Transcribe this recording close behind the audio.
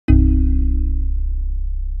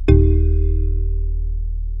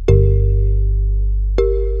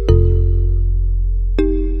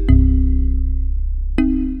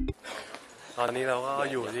อนนี้เราก็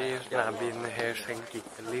อยู่ที่สนามบินเฮลซิงกิ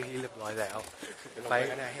เป็นที่เรียบร้อยแล้ว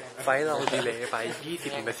ไฟเราดีเลย์ไป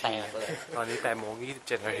20 นาทีตอนนี้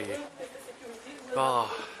8:27 นาทีก็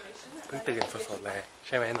เพิ่งตื่นสดๆเลยใ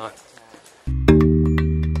ช่ไหมนอน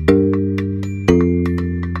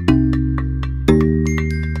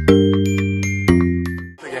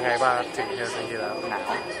ยังไงบ้างถึงเฮลซิงกิแล้ว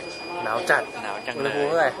หนาวจัดอุณหภูมิ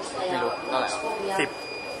เท่าไหร่ไม่รู้เท่าไหร่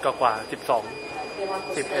10กว่า12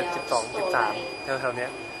 11 12 13แถวๆเนี้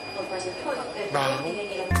ยหนาว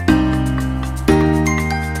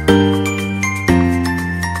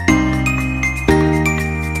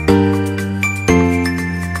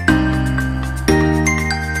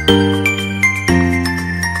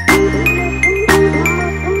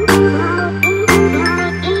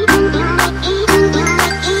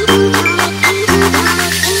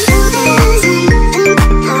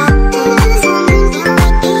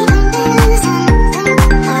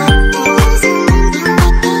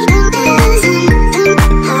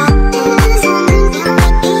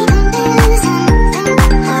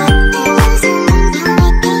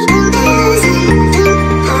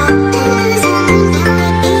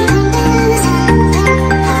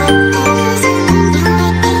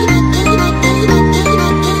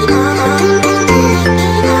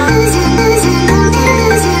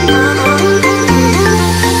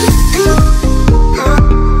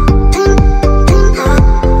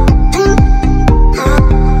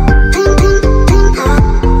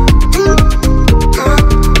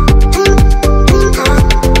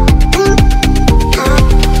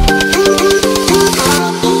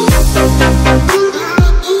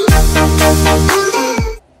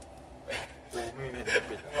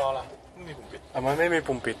มันไม่มี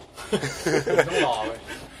ปุ่มปิดต้องรอเลย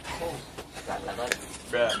แล้วก็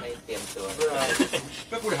ไม่เตรียมตัว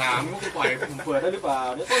ก็กูถามว่ากูปล่อยปุ่มเปิดได้หรือเปล่า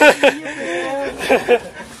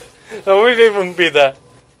เราไม่มีปุ่มปิดอ่ะ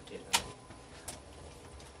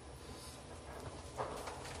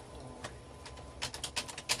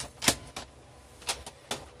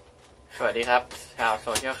สวัสดีครับชาวโซ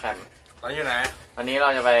เชียลแคมป์ ตอนอยู่ไหนวันนี้เรา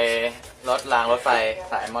จะไปรถรางรถไฟ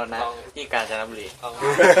สายมรณะที่กาญจนบุรี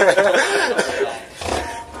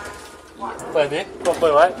เปิดดิเปิ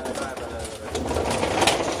ดไว้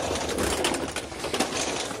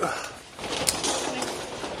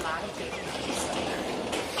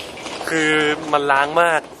คือมันล้างม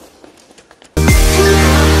าก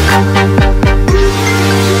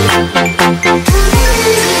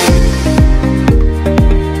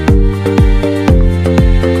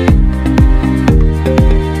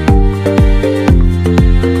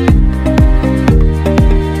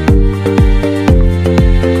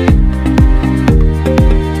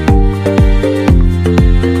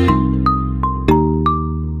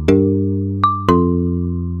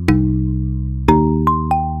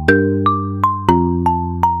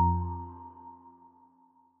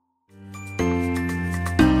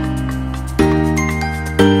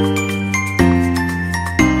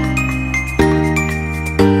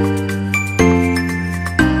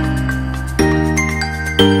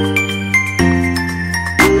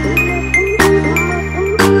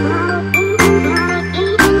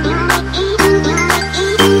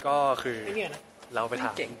เราไปถ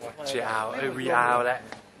าม GR VR แล้ว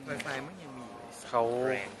เขา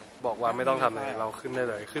บอกว่าไม่ต้องทำอะไรเราขึ้นได้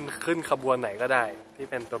เลยขึ้นขบวนไหนก็ได้ที่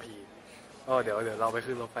เป็นตัว P ก็เดี๋ยวเราไป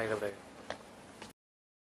ขึ้นรถไฟกันเลย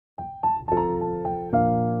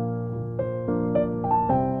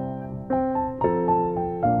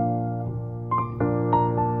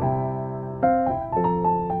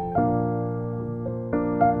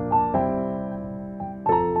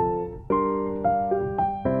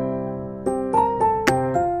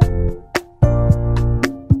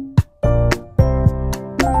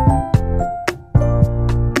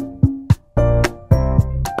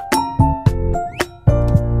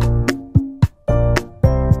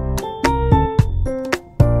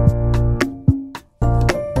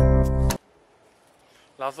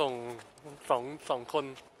เราส่งสองคน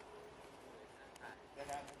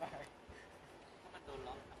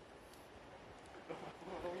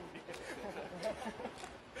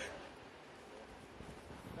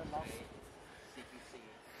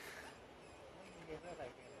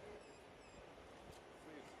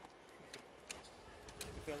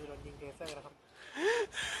เพื่อนโดนยิงเทเซอร์แล้วครับ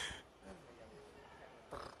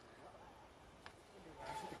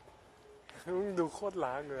ดูโคตร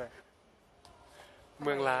ล้างเลยเ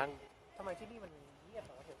มืองล้างทำไมที่นี่มันเงียบก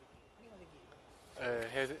ว่าเฮลซิงกิ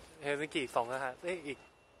เฮลซิงกิ2นะฮะอีก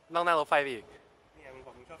นอกหน้ารถไฟไปอีกเนี่ยผ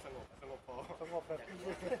มชอบสงบพอสงบแบบ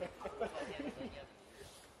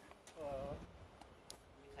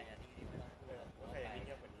ขยะนี่ไม่ต้องขยะนี่เ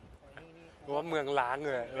งียบกว่านี้ ว่าเมืองล้างเล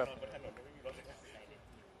ยแบบ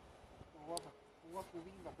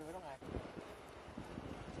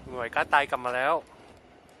หน่วยกล้าตายกลับมาแล้ว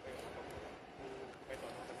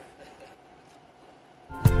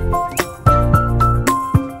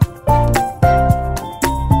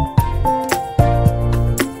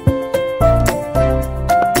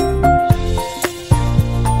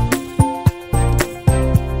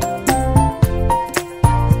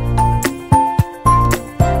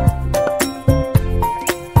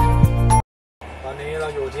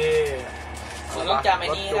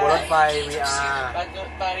รถไฟ VR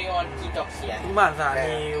บาริออนกีจอกเสียง ที่บ้านสถา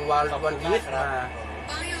นีวันยิดมา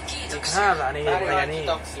อีก5 สถานีไปกันนี่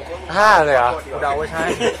5เลยเหรอเดาว่าใช่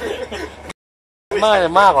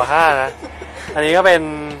มากกว่า5นะอันนี้ก็เป็น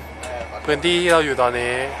พื้นที่ที่เราอยู่ตอน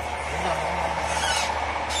นี้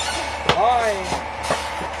โอ้ย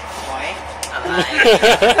อ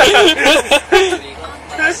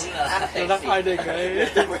ะไรรักใครเด็กไง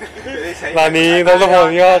ตอนนี้น้องทุกคน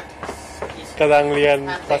ก็กำลังเรียน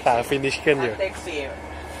ภาษาฟินิชกันอยู่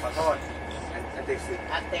ขอโทษอันเ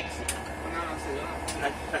ต็กซิ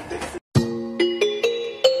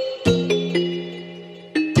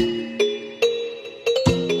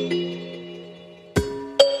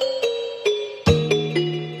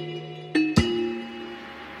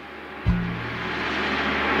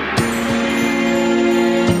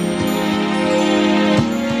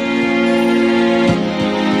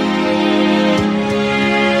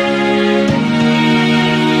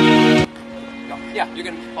You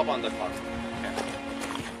can hop on the car.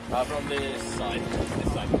 From this side. This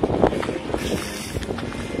side.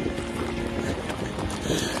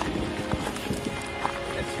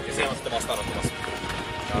 Ja se on sitten vastaanottamassa.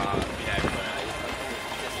 Minä en voi näin.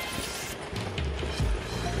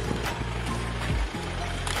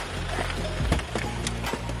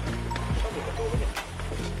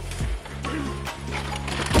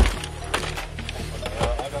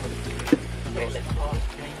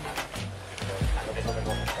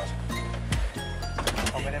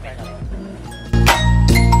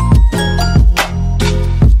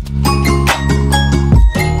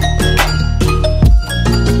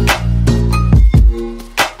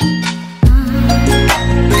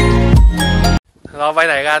 Hello เราไป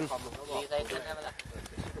ไหนกัน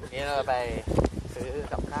นี่เราไปซื้อ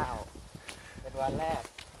กับข้าวเป็นวันแรก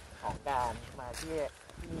ของการมาที่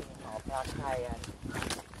หอพักไทยอัน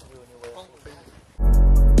ยูนิเวอร์ซิตี้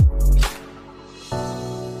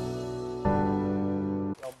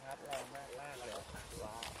ลมพัดแรงมากเลยว้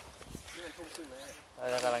าว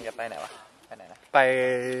เรากำลังจะไปไหนวะไปไหนนะไป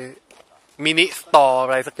มินิสตอร์อ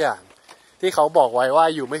ะไรสักอย่างที่เขาบอกไว้ว่า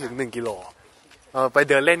อยู่ไม่ถึง1 กิโลไป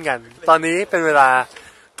เดินเล่นกันตอนนี้เป็นเวลา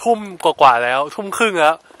ทุ่มกว่าๆแล้วทุ่มครึ่งแ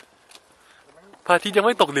ล้วพระอาทิตย์ยังไ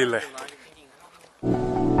ม่ตกดินเลย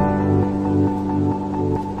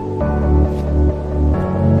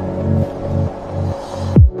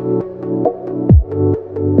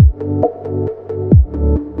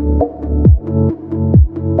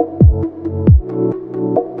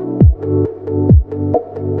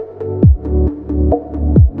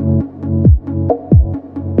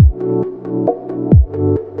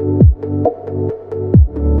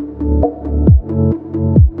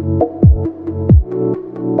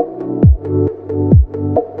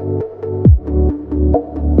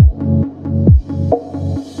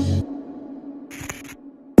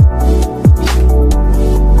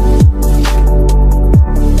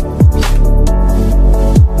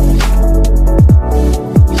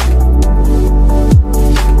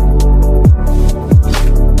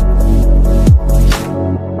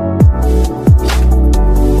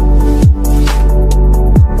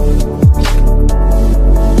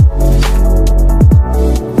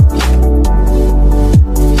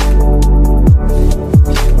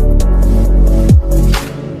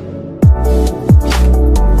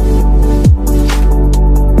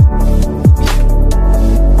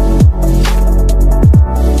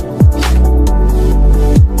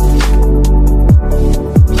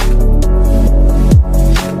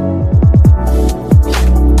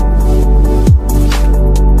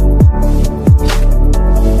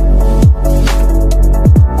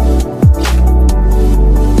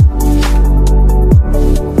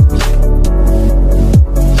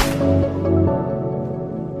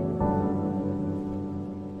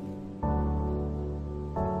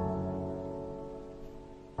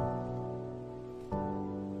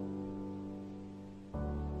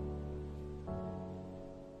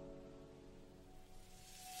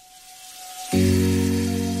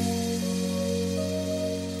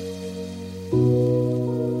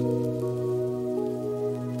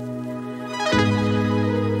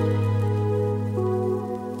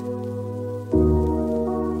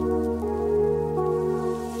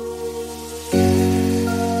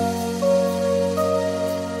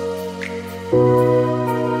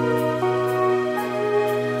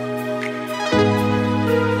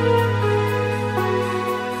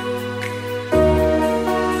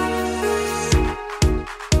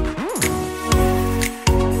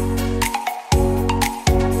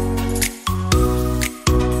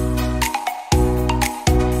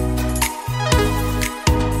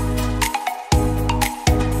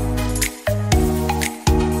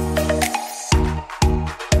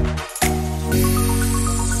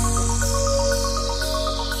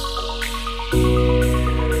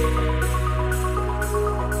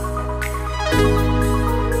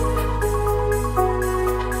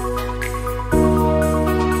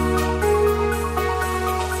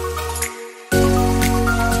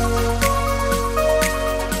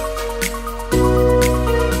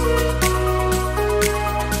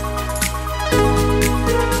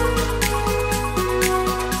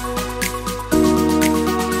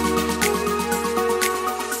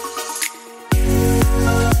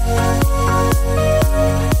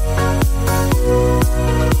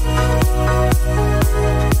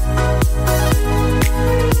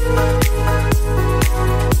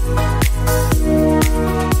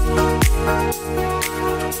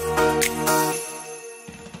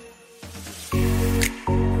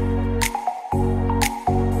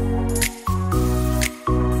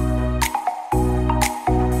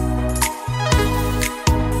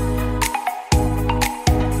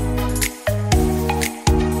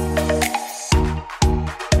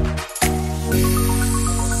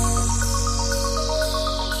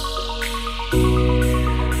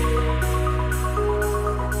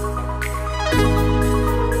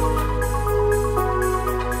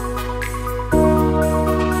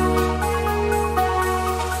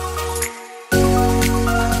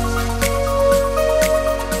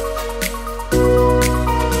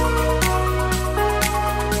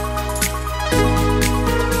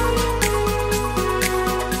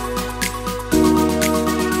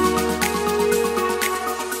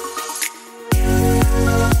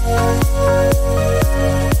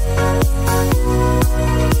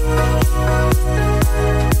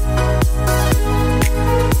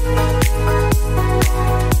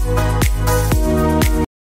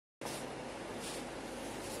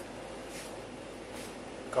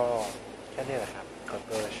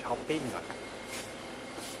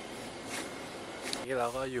เรา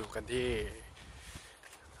ก็อยู่กันที่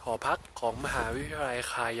หอพักของมหาวิทยาลัย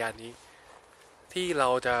คายานิที่เรา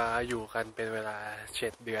จะอยู่กันเป็นเวลา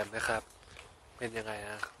7 เดือนนะครับ เป็นยังไง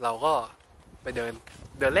นะเราก็ไปเดิ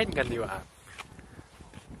นเล่นกันดีกว่า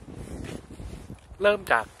เริ่ม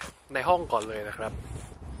จากในห้องก่อนเลยนะครับ